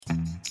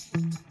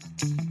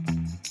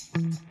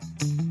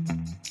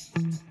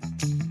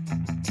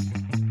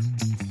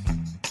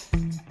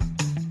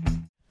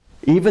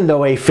Even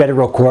though a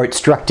federal court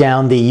struck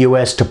down the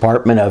U.S.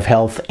 Department of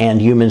Health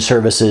and Human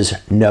Services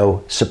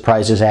No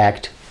Surprises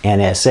Act,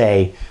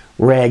 NSA,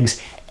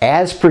 regs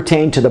as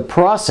pertain to the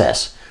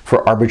process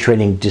for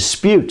arbitrating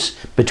disputes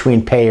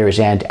between payers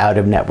and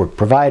out-of-network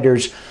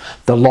providers,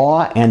 the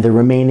law and the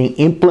remaining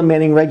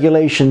implementing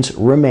regulations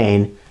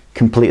remain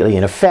completely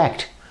in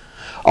effect.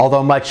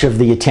 Although much of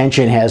the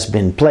attention has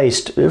been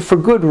placed, for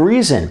good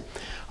reason,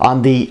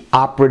 on the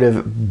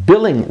operative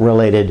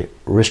billing-related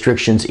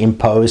restrictions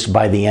imposed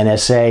by the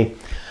NSA,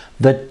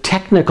 the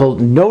technical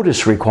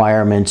notice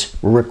requirements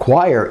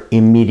require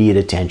immediate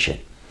attention.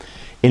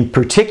 In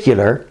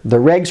particular, the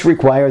regs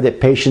require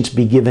that patients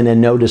be given a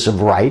notice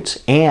of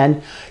rights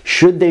and,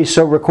 should they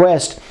so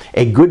request,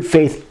 a good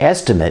faith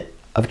estimate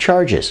of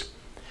charges.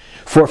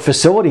 For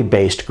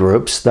facility-based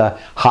groups, the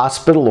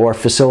hospital or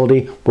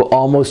facility will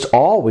almost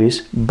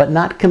always, but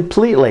not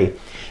completely,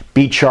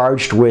 be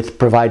charged with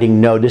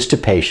providing notice to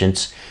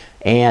patients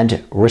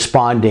and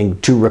responding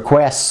to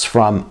requests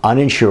from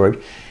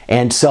uninsured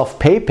and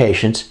self-pay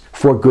patients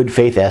for good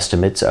faith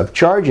estimates of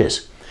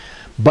charges.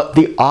 But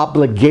the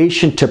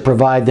obligation to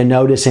provide the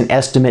notice and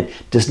estimate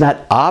does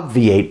not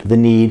obviate the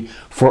need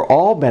for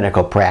all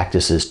medical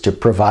practices to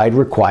provide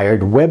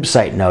required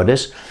website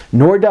notice,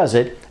 nor does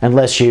it,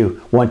 unless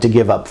you want to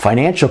give up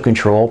financial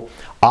control,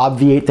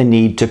 obviate the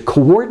need to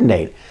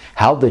coordinate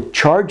how the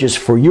charges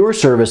for your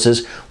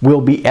services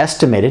will be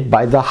estimated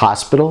by the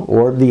hospital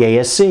or the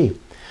ASC.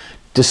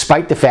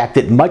 Despite the fact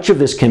that much of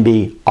this can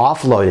be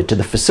offloaded to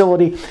the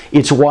facility,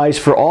 it's wise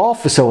for all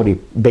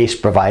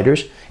facility-based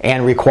providers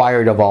and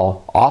required of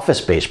all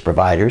office-based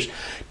providers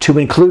to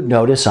include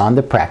notice on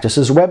the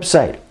practice's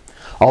website.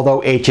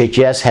 Although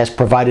HHS has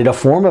provided a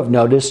form of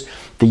notice,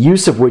 the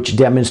use of which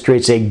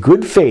demonstrates a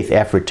good faith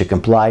effort to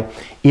comply,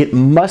 it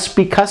must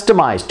be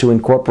customized to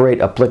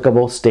incorporate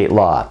applicable state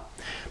law.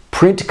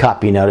 Print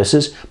copy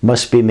notices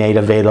must be made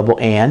available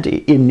and,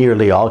 in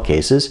nearly all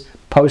cases,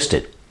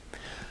 posted.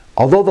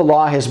 Although the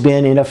law has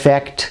been in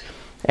effect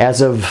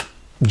as of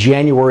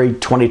January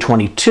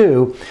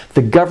 2022,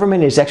 the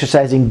government is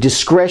exercising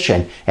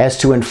discretion as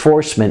to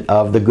enforcement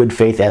of the good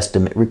faith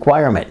estimate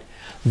requirement.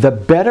 The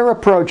better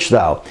approach,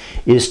 though,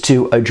 is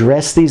to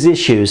address these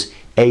issues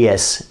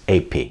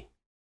ASAP.